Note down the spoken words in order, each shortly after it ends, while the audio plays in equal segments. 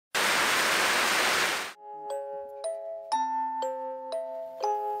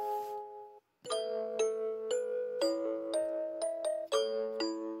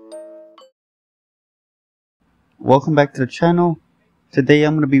welcome back to the channel. Today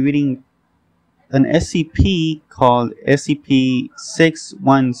I'm going to be reading an SCP called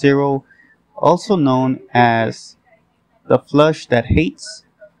SCP-610, also known as the Flush That Hates.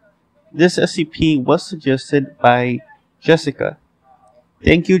 This SCP was suggested by Jessica.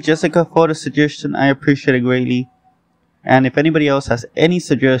 Thank you, Jessica, for the suggestion. I appreciate it greatly. And if anybody else has any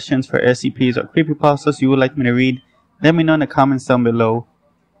suggestions for SCPs or creepypastas you would like me to read, let me know in the comments down below.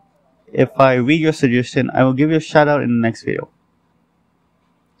 If I read your suggestion, I will give you a shout out in the next video.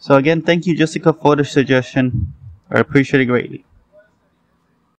 So again, thank you, Jessica, for the suggestion. I appreciate it greatly.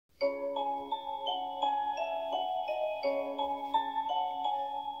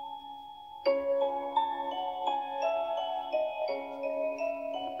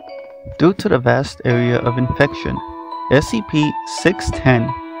 Due to the vast area of infection, SCP-610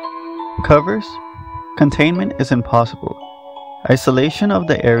 covers, containment is impossible. Isolation of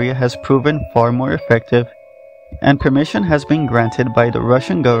the area has proven far more effective, and permission has been granted by the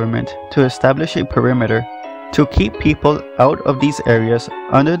Russian government to establish a perimeter to keep people out of these areas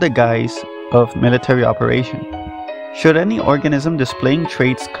under the guise of military operation. Should any organism displaying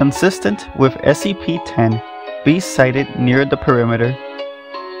traits consistent with SCP-10 be sighted near the perimeter,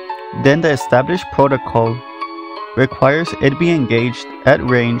 then the established protocol requires it be engaged at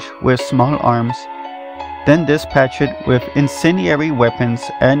range with small arms, then dispatch it with incendiary weapons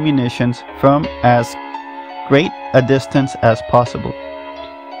and munitions from as great a distance as possible.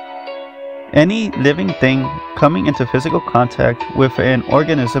 Any living thing coming into physical contact with an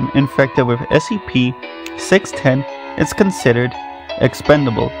organism infected with SCP-610 is considered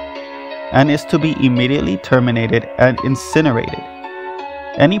expendable and is to be immediately terminated and incinerated.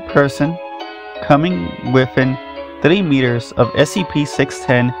 Any person coming within 3 meters of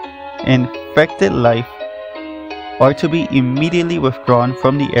SCP-610 infected life are to be immediately withdrawn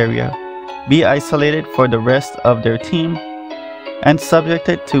from the area, be isolated for the rest of their team, and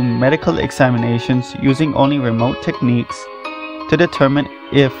subjected to medical examinations using only remote techniques to determine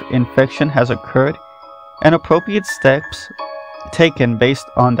if infection has occurred and appropriate steps taken based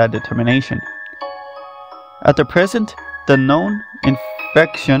on that determination. At the present, the known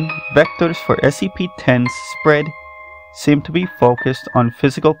infection vectors for SCP-10's spread seem to be focused on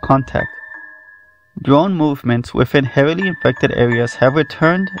physical contact. Drone movements within heavily infected areas have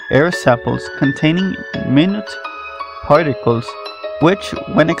returned air samples containing minute particles which,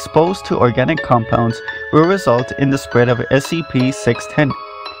 when exposed to organic compounds, will result in the spread of SCP-610.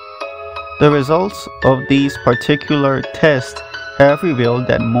 The results of these particular tests have revealed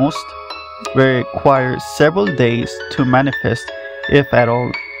that most require several days to manifest, if at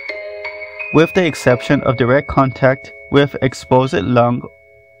all, with the exception of direct contact with exposed lung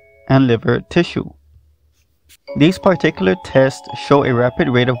and liver tissue. These particular tests show a rapid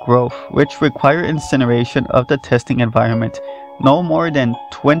rate of growth which require incineration of the testing environment no more than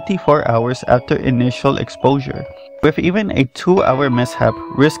 24 hours after initial exposure, with even a 2-hour mishap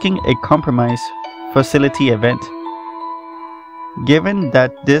risking a compromised facility event. Given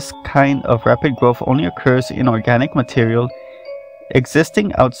that this kind of rapid growth only occurs in organic material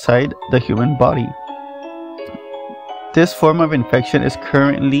existing outside the human body, this form of infection is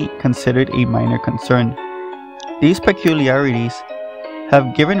currently considered a minor concern. These peculiarities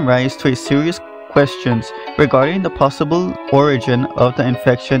have given rise to a serious questions regarding the possible origin of the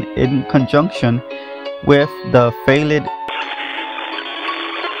infection in conjunction with the failed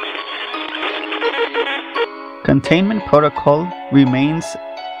containment protocol remains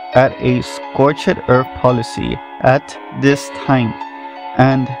at a scorched earth policy at this time,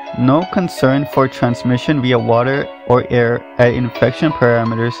 and no concern for transmission via water or air at infection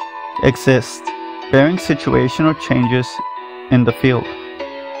parameters exists, bearing situational changes in the field.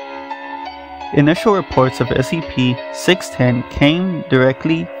 Initial reports of SCP-610 came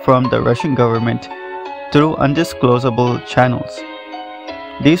directly from the Russian government through undisclosable channels.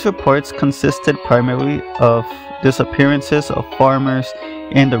 These reports consisted primarily of disappearances of farmers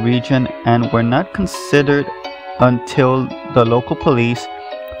in the region and were not considered until the local police,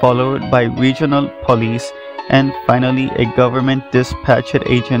 followed by regional police, and finally a government dispatched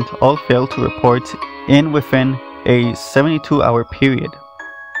agent all failed to report in within a 72-hour period.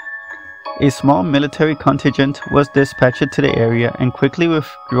 A small military contingent was dispatched to the area and quickly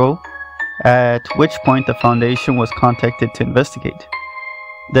withdrew, at which point the Foundation was contacted to investigate.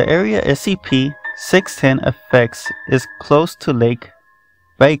 The area SCP-610 affects is close to Lake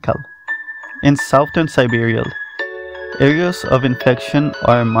Baikal in southern Siberia. Areas of infection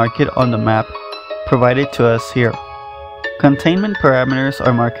are marked on the map provided to us here. Containment parameters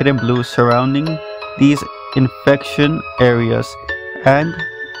are marked in blue surrounding these infection areas, and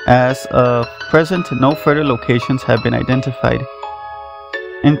As of present, no further locations have been identified.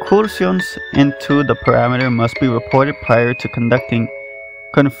 Incursions into the parameter must be reported prior to conducting,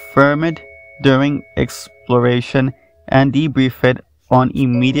 confirmed during exploration, and debriefed on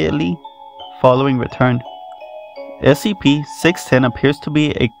immediately following return. SCP-610 appears to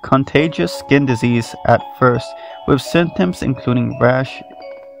be a contagious skin disease at first, with symptoms including rash,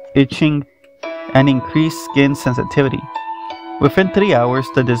 itching, and increased skin sensitivity. Within 3 hours,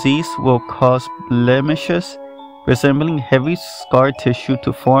 the disease will cause blemishes resembling heavy scar tissue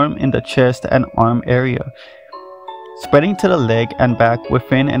to form in the chest and arm area, spreading to the leg and back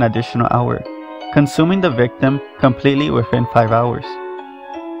within an additional hour, consuming the victim completely within 5 hours.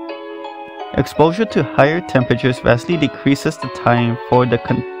 Exposure to higher temperatures vastly decreases the time for the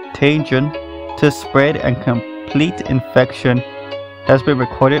contagion to spread, and complete infection has been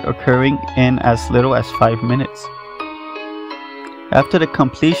recorded occurring in as little as 5 minutes. After the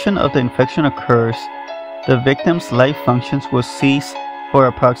completion of the infection occurs, the victim's life functions will cease for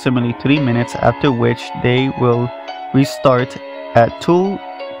approximately 3 minutes, after which they will restart at 2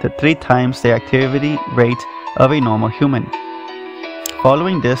 to 3 times the activity rate of a normal human.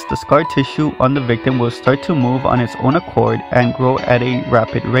 Following this, the scar tissue on the victim will start to move on its own accord and grow at a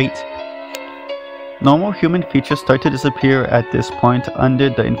rapid rate. Normal human features start to disappear at this point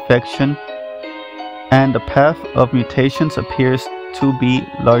under the infection, and the path of mutations appears to be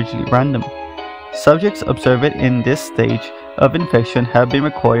largely random. Subjects observed in this stage of infection have been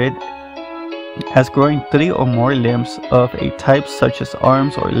recorded as growing 3 or more limbs of a type such as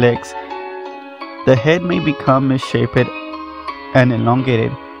arms or legs. The head may become misshapen and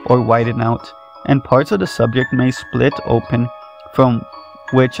elongated or widen out, and parts of the subject may split open, from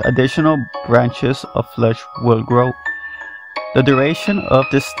which additional branches of flesh will grow. The duration of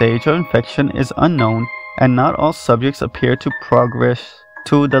this stage of infection is unknown, and not all subjects appear to progress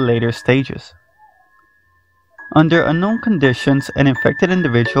to the later stages. Under unknown conditions, an infected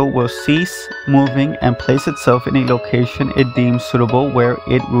individual will cease moving and place itself in a location it deems suitable, where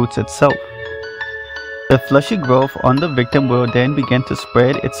it roots itself. The fleshy growth on the victim will then begin to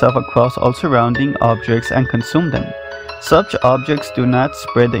spread itself across all surrounding objects and consume them. Such objects do not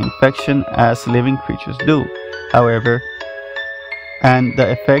spread the infection as living creatures do, however, and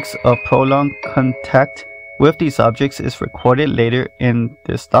the effects of prolonged contact with these objects is recorded later in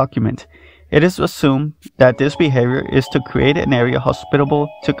this document. It is assumed that this behavior is to create an area hospitable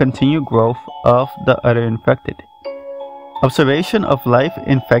to continued growth of the other infected. Observation of life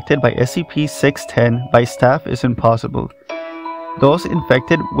infected by SCP-610 by staff is impossible. Those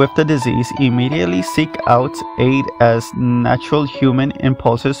infected with the disease immediately seek out aid as natural human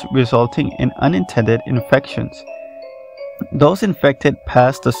impulses, resulting in unintended infections. Those infected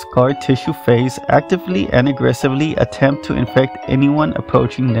past the scar tissue phase actively and aggressively attempt to infect anyone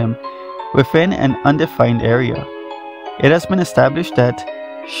approaching them within an undefined area. It has been established that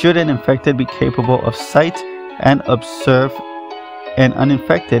should an infected be capable of sight and observe an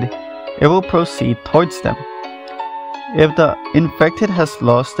uninfected, it will proceed towards them. If the infected has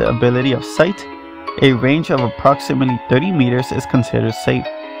lost the ability of sight, a range of approximately 30 meters is considered safe.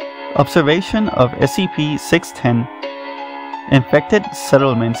 Observation of SCP-610 infected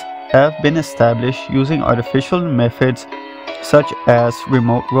settlements have been established using artificial methods such as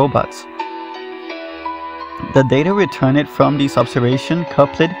remote robots. The data returned from these observations,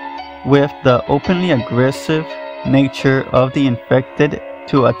 coupled with the openly aggressive nature of the infected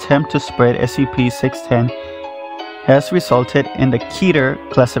to attempt to spread SCP-610, has resulted in the Keter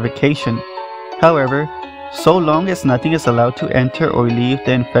classification. However, so long as nothing is allowed to enter or leave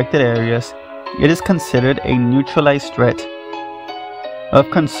the infected areas, it is considered a neutralized threat. Of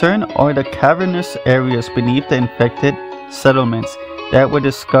concern are the cavernous areas beneath the infected settlements that were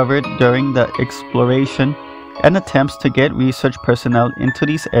discovered during the exploration, and attempts to get research personnel into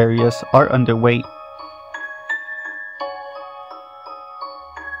these areas are underway.